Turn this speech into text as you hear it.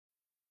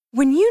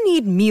When you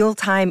need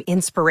mealtime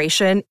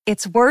inspiration,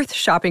 it's worth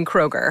shopping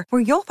Kroger,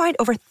 where you'll find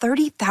over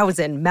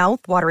 30,000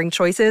 mouth-watering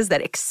choices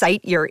that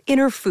excite your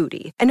inner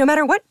foodie. And no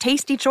matter what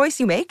tasty choice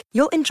you make,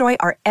 you'll enjoy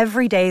our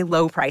everyday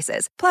low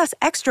prices, plus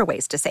extra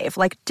ways to save,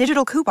 like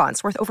digital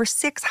coupons worth over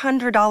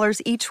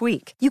 $600 each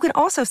week. You can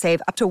also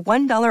save up to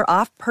 $1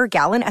 off per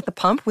gallon at the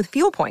pump with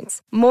fuel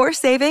points. More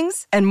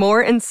savings and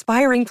more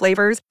inspiring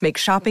flavors make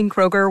shopping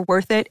Kroger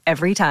worth it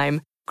every time.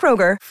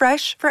 Kroger,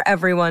 fresh for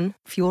everyone.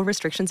 Fuel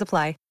restrictions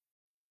apply.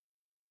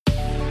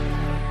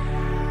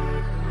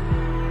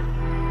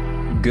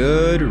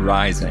 Good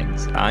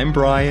risings. I'm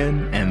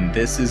Brian, and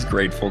this is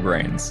Grateful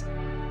Grains.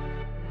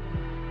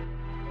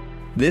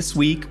 This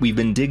week, we've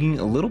been digging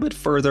a little bit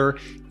further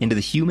into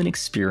the human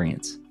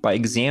experience by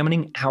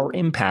examining our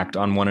impact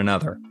on one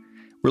another.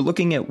 We're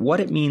looking at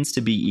what it means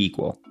to be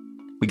equal.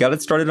 We got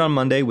it started on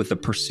Monday with the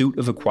pursuit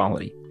of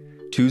equality.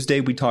 Tuesday,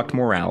 we talked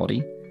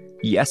morality.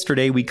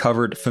 Yesterday, we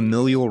covered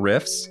familial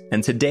rifts,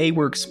 and today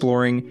we're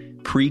exploring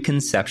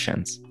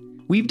preconceptions.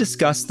 We've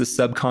discussed the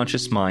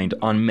subconscious mind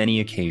on many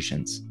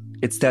occasions.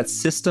 It's that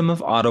system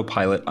of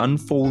autopilot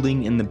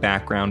unfolding in the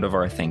background of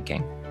our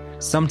thinking.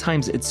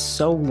 Sometimes it's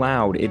so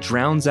loud it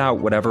drowns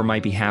out whatever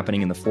might be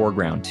happening in the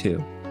foreground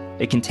too.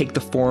 It can take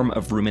the form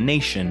of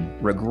rumination,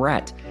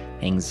 regret,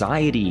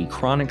 anxiety,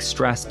 chronic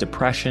stress,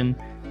 depression,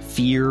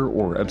 fear,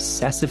 or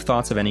obsessive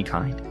thoughts of any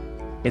kind.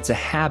 It's a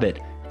habit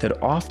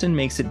that often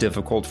makes it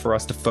difficult for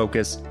us to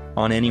focus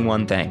on any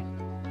one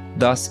thing.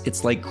 Thus,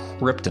 it's like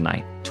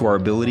kryptonite to our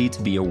ability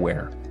to be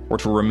aware or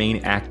to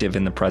remain active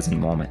in the present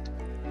moment.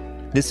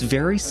 This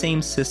very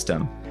same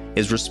system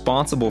is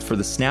responsible for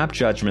the snap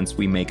judgments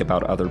we make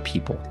about other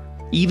people,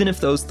 even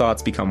if those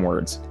thoughts become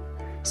words.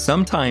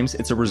 Sometimes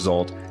it's a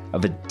result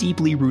of a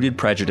deeply rooted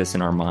prejudice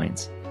in our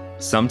minds.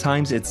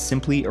 Sometimes it's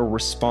simply a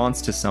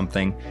response to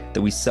something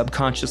that we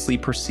subconsciously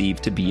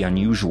perceive to be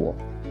unusual.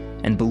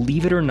 And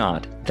believe it or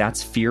not,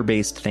 that's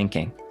fear-based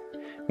thinking.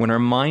 When our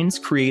minds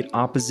create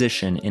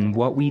opposition in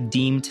what we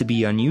deem to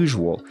be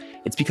unusual,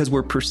 it's because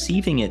we're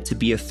perceiving it to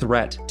be a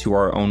threat to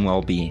our own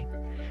well-being.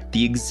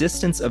 The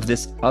existence of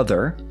this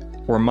other,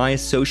 or my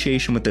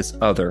association with this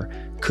other,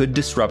 could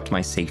disrupt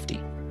my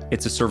safety.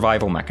 It's a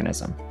survival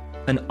mechanism.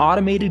 An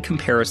automated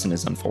comparison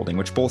is unfolding,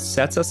 which both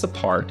sets us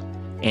apart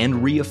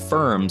and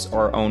reaffirms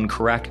our own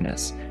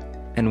correctness.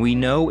 And we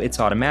know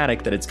it's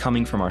automatic that it's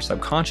coming from our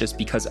subconscious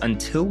because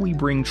until we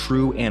bring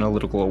true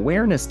analytical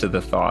awareness to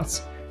the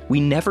thoughts,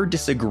 we never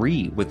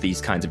disagree with these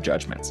kinds of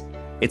judgments.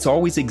 It's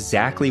always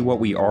exactly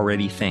what we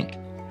already think.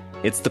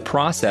 It's the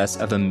process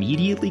of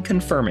immediately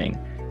confirming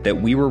that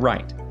we were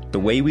right. The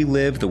way we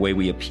live, the way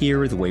we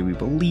appear, the way we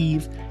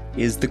believe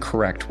is the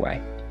correct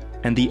way.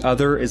 And the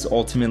other is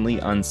ultimately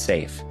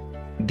unsafe.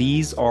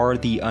 These are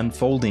the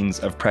unfoldings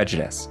of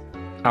prejudice.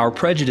 Our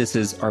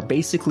prejudices are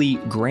basically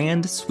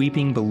grand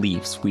sweeping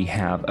beliefs we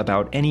have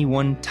about any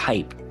one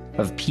type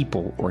of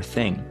people or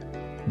thing.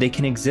 They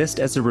can exist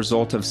as a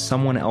result of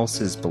someone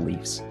else's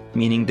beliefs,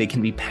 meaning they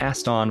can be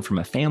passed on from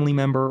a family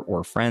member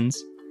or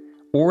friends,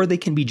 or they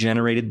can be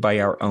generated by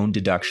our own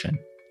deduction,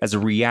 as a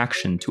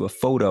reaction to a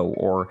photo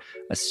or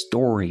a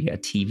story, a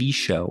TV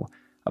show,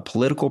 a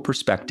political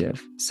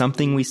perspective,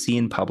 something we see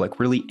in public,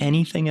 really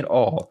anything at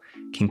all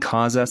can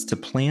cause us to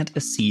plant a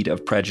seed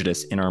of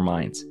prejudice in our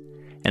minds.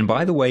 And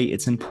by the way,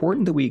 it's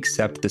important that we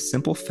accept the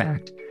simple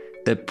fact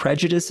that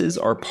prejudices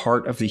are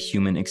part of the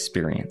human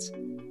experience.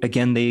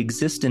 Again, they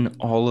exist in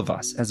all of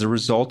us as a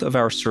result of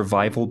our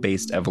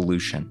survival-based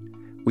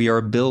evolution. We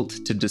are built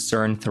to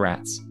discern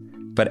threats.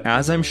 But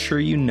as I'm sure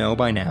you know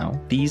by now,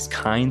 these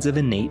kinds of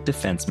innate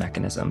defense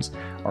mechanisms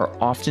are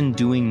often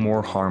doing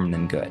more harm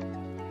than good,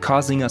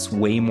 causing us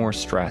way more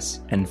stress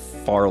and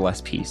far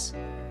less peace.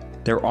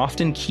 They're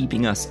often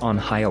keeping us on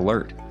high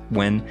alert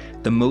when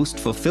the most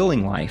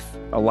fulfilling life,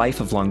 a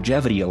life of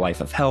longevity, a life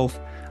of health,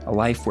 a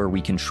life where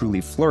we can truly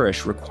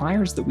flourish,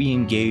 requires that we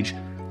engage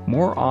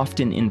more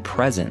often in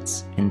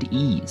presence and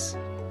ease.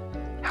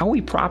 How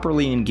we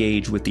properly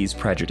engage with these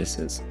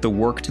prejudices, the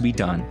work to be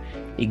done,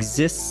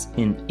 exists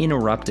in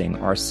interrupting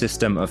our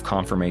system of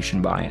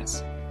confirmation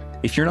bias.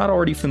 If you're not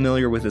already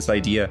familiar with this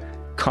idea,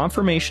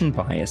 confirmation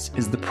bias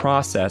is the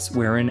process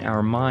wherein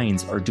our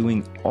minds are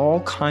doing all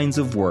kinds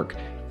of work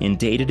in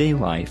day-to-day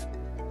life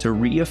to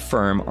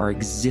reaffirm our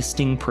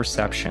existing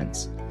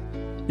perceptions.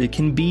 It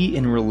can be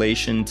in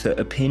relation to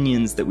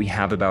opinions that we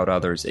have about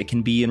others. It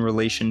can be in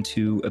relation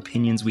to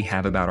opinions we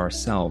have about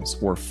ourselves,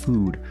 or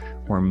food,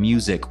 or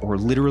music, or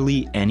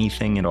literally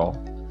anything at all.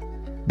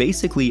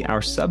 Basically,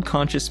 our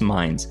subconscious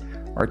minds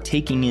are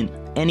taking in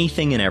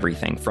anything and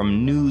everything,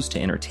 from news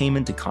to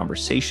entertainment to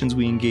conversations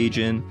we engage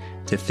in,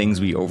 to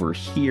things we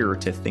overhear,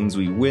 to things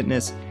we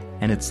witness,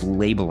 and it's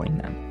labeling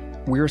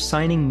them. We're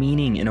assigning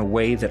meaning in a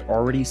way that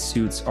already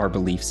suits our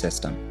belief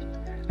system.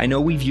 I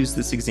know we've used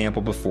this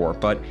example before,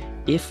 but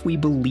if we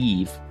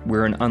believe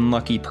we're an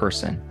unlucky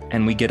person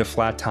and we get a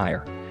flat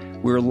tire,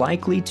 we're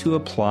likely to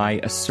apply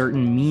a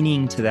certain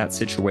meaning to that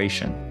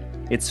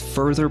situation. It's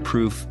further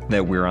proof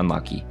that we're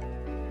unlucky.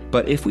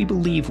 But if we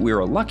believe we're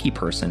a lucky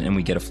person and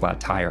we get a flat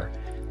tire,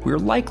 we're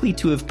likely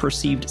to have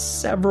perceived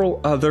several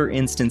other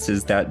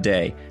instances that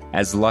day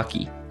as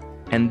lucky.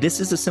 And this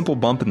is a simple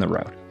bump in the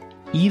road.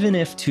 Even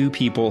if two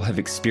people have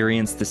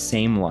experienced the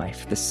same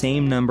life, the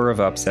same number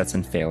of upsets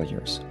and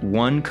failures,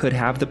 one could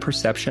have the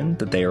perception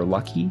that they are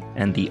lucky,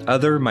 and the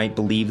other might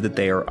believe that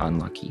they are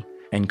unlucky.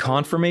 And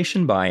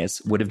confirmation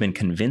bias would have been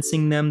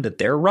convincing them that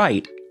they're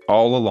right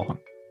all along.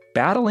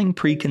 Battling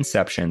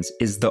preconceptions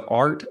is the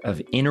art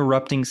of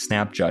interrupting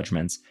snap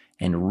judgments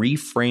and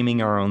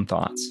reframing our own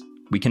thoughts.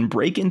 We can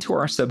break into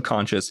our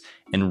subconscious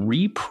and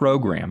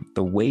reprogram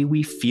the way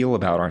we feel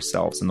about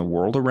ourselves and the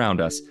world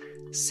around us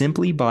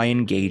simply by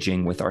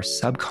engaging with our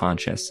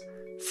subconscious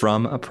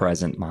from a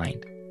present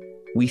mind.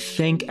 We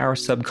thank our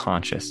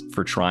subconscious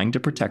for trying to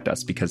protect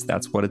us because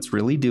that's what it's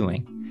really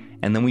doing,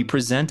 and then we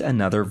present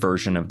another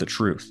version of the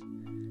truth.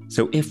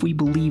 So if we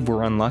believe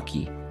we're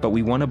unlucky, but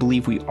we want to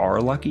believe we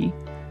are lucky,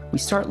 we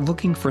start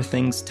looking for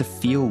things to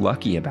feel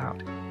lucky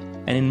about.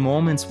 And in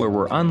moments where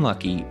we're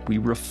unlucky, we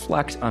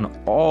reflect on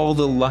all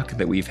the luck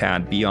that we've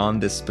had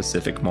beyond this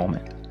specific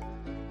moment.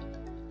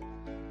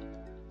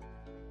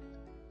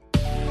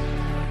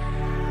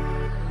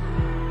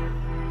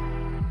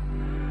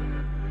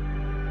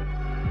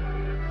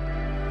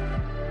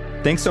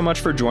 Thanks so much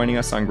for joining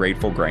us on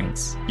Grateful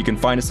Grains. You can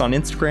find us on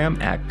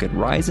Instagram at Good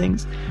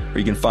Risings, or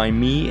you can find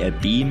me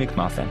at B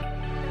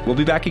McMuffin. We'll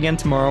be back again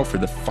tomorrow for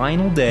the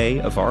final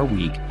day of our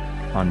week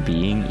on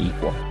being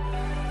equal.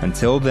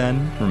 Until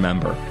then,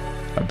 remember,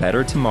 a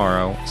better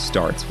tomorrow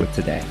starts with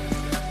today.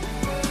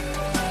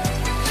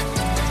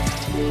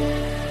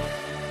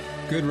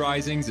 Good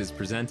Risings is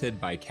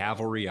presented by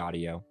Cavalry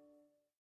Audio.